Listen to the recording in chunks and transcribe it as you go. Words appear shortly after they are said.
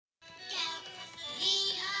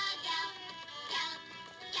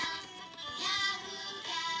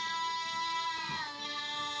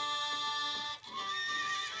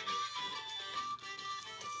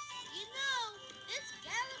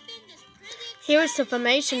Here is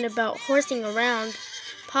information about horsing around.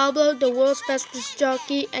 Pablo, the world's fastest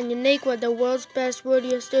jockey, and Uniqua, the world's best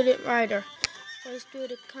rodeo student rider, race through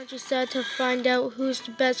the countryside to find out who's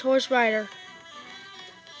the best horse rider.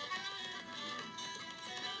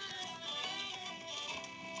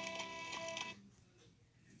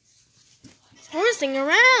 Horsing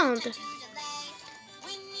around!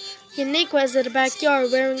 Uniqua is in the backyard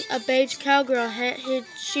wearing a beige cowgirl hat.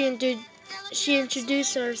 She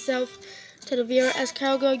introduced herself to the viewer as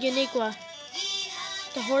Cowgirl Uniqua,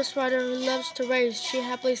 the horse rider who loves to race. She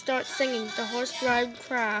happily starts singing the horse ride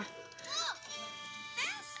cry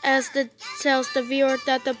as tells the viewer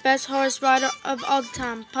that the best horse rider of all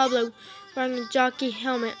time, Pablo, wearing a jockey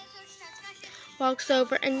helmet, walks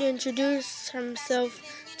over and introduces himself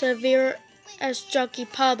to the viewer as Jockey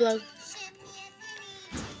Pablo,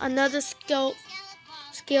 another skilled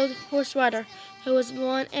horse rider who has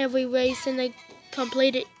won every race and they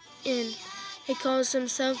completed in. He calls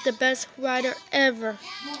himself the best rider ever.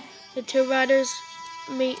 The two riders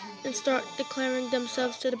meet and start declaring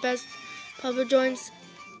themselves to the best. Pablo joins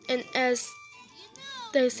in as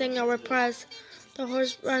they sing a reprise, the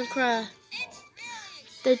horse run cry.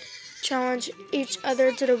 They challenge each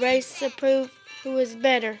other to the race to prove who is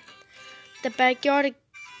better. The backyard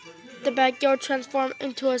transformed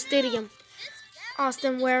into a stadium.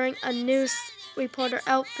 Austin, wearing a news reporter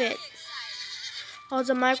outfit, holds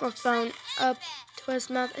a microphone up to his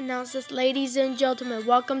mouth, announces, "Ladies and gentlemen,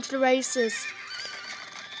 welcome to the races."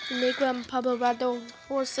 Uniqua and Pablo ride the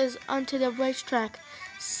horses onto the racetrack,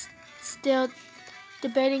 still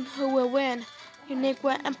debating who will win.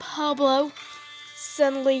 Uniqua and Pablo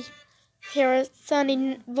suddenly hear a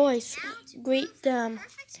sunny voice greet them.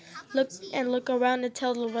 Look around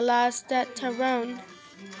until they realize that Tyrone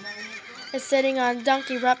is sitting on a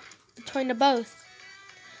donkey right between the both.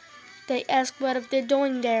 They ask what they're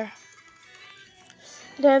doing there.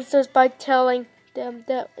 He answers by telling them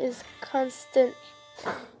that is constant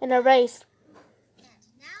in a race.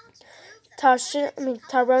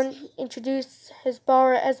 Tyrone introduced his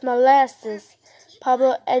borrower as Molasses.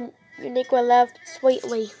 Pablo and Uniqua laughed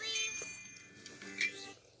sweetly.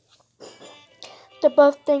 They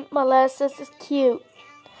both think Molasses is cute,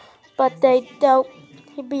 but they doubt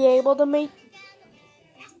he'd be able to meet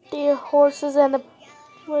their horses in a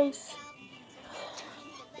race.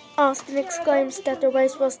 Austin exclaims that the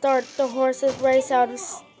race will start. The horses race out of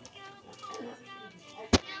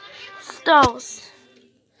stalls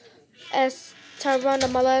as Tyrone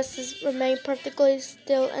and Molasses remain perfectly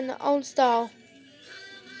still in their own stall.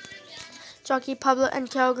 Jockey Pablo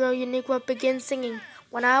and Cowgirl Uniqua begin singing.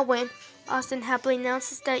 When I win, Austin happily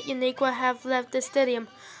announces that Uniqua have left the stadium,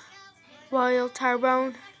 while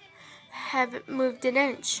Tyrone haven't moved an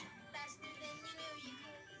inch.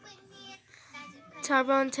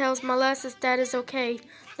 Tyrone tells Molasses that is okay.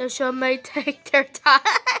 The show may take their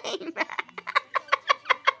time.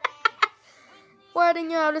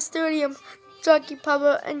 Riding out of the stadium, Jockey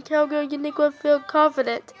Pablo and Cowgirl Uniqua feel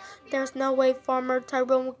confident. There's no way Farmer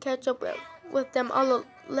Tyrone will catch up with them,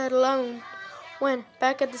 let alone win.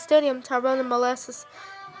 Back at the stadium, Tyrone and Molasses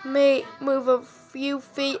may move a few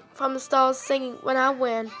feet from the stalls singing "When I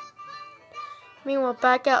Win." Meanwhile,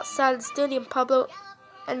 back outside the stadium, Pablo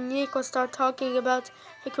and Uniqua start talking about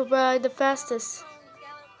who could ride the fastest.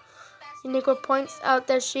 Uniqua points out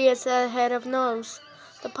that she is ahead of Nose.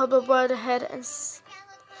 The Pablo ride ahead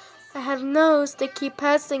of Nose. They keep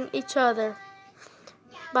passing each other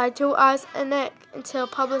by 2 eyes and neck until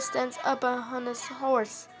Pablo stands up on his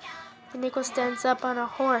horse. Uniqua stands up on her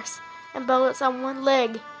horse and balances on one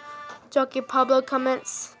leg. Jockey Pablo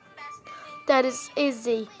comments, "That is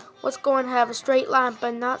easy. What's going to have a straight line,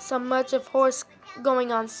 but not so much of horse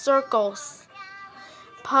going on circles."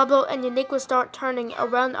 Pablo and Uniqua start turning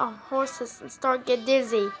around on horses and start get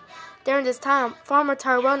dizzy. During this time, Farmer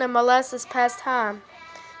Tyrone and Molasses pass them.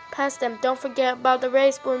 "Don't forget about the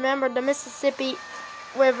race. Remember the Mississippi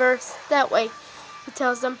River's that way," he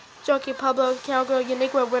tells them. Jockey Pablo and Cowgirl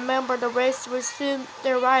Uniqua remember the race to resume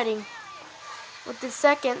their riding. Within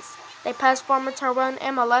seconds, they pass Farmer Tyrone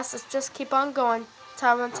and Molasses. "Just keep on going,"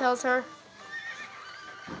 Tyrone tells her.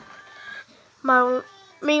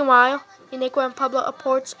 Meanwhile, Uniqua and Pablo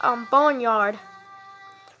approach Barnyard.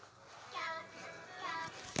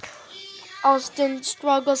 Austin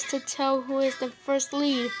struggles to tell who is the first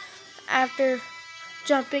lead. After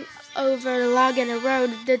jumping over the log in the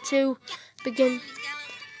road, the two begin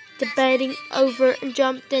debating over and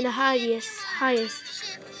jumped in the highest.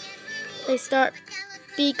 They start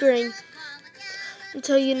bickering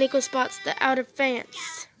until Uniqua spots the outer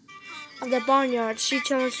fence of the barnyard. She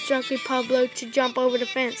challenged Jockey Pablo to jump over the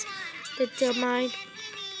fence, determined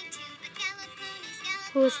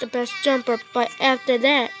who is the best jumper, but after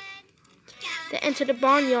that, they enter the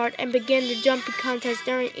barnyard and begin the jumping contest,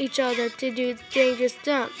 daring each other to do dangerous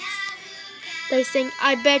jumps. They sing,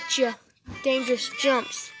 "I betcha," dangerous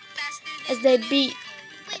jumps, as they bit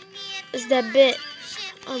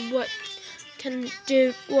on what can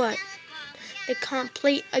do what. They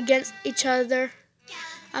compete against each other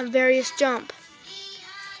on various jumps.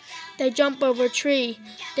 They jump over a tree,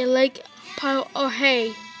 they lake pile of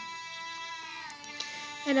hay,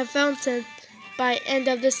 and a fountain. By the end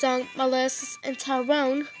of the song, Molasses and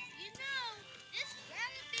Tyrone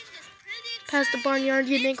passed the barnyard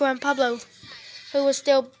Uniqua and Pablo, who was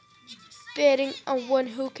still betting on one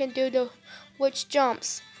who can do the which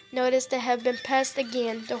jumps. Notice they have been passed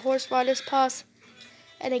again. The horse riders pause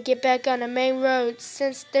and they get back on the main road.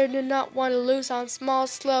 Since they do not want to lose on small,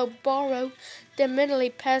 slow borrow, they mentally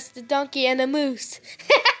pass the donkey and the moose.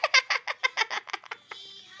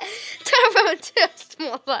 Tyrone tells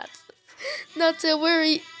Molasses not to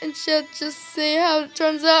worry and should just see how it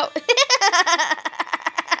turns out.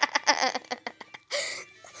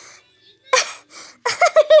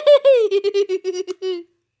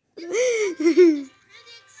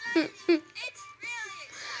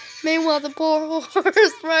 Meanwhile, the poor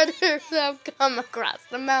horse riders have come across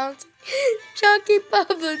the mountain. Chunky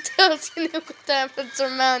Pablo tells Uniqua to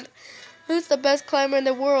surmount. Who's the best climber in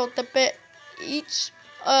the world? They bet each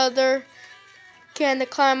other can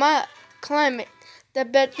climb it. They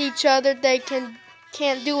bet each other they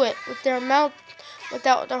can't do it with their mouth,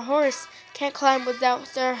 without their horse, can't climb without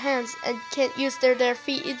their hands, and can't use their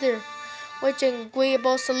feet either. Which an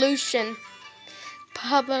agreeable solution.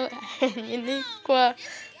 Pablo and Uniqua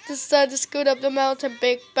decide to scoot up the mountain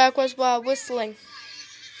backwards while whistling.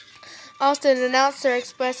 Austin, the announcer,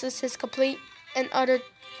 expresses his complete and utter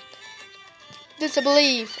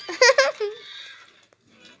disbelief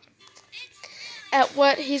at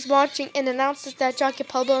what he's watching and announces that Jockey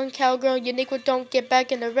Pablo and Cowgirl Uniqua don't get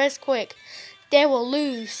back in the race quick. They will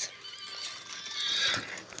lose.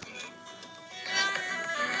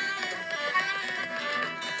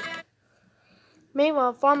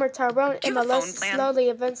 Meanwhile, Farmer Tyrone and Melissa slowly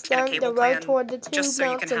advance down the road toward the two just so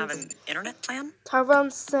mountains. You can have an internet plan?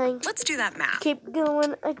 Tyrone saying, "Let's do that math. "Keep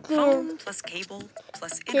going again. Phone plus cable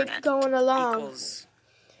plus internet Keep going along." equals...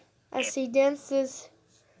 As he dances,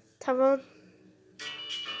 Tyrone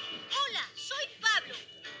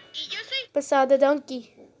beside the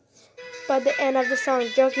donkey. By the end of the song,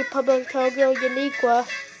 Jockey Pablo and Cowgirl Uniqua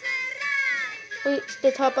reach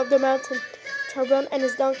the top of the mountain. Tyrone and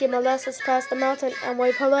his donkey Molasses pass the mountain and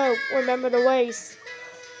wave hello. Remember the ways.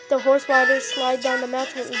 The horse riders slide down the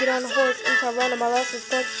mountain and get on the horse, and Tyrone and Molasses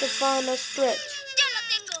punch the final stretch.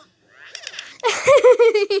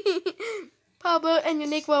 Pablo and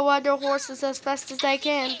Uniqua ride their horses as fast as they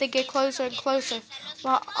can. They get closer and closer,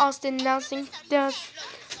 while Austin announcing this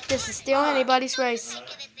is still anybody's race.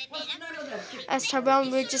 As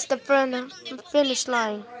Tyrone reaches the finish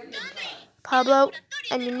line, Pablo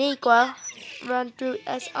and Uniqua run through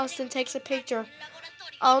as Austin takes a picture.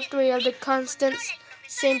 All three of the constants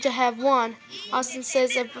seem to have won. Austin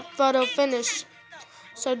says a photo finish,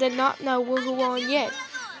 so they not know who won yet.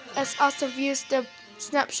 As Austin views the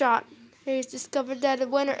snapshot, he has discovered that the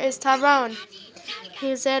winner is Tyrone.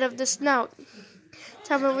 He is head of the snout.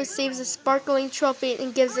 Tyrone receives a sparkling trophy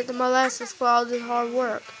and gives it to Molasses for all his hard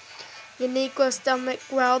work. Uniqua's stomach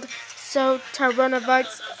growled, so Tyrone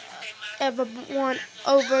invites everyone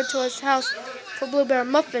over to his house for blueberry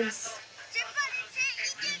muffins.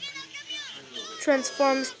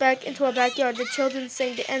 Transforms back into a backyard. The children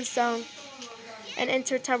sing the end song and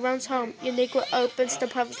enter Tyrone's home. Uniqua opens the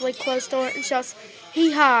purposely closed door and shouts,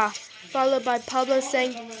 "Hee-haw!" followed by Pablo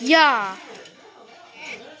saying, "Yeah!"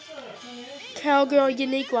 Cowgirl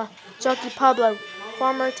Uniqua, Jockey Pablo,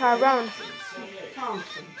 Farmer Tyrone,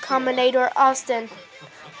 Combinator Austin.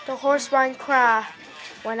 The horse riding cry,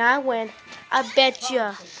 "When I win, I bet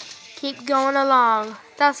ya." Keep going along.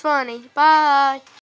 That's funny. Bye.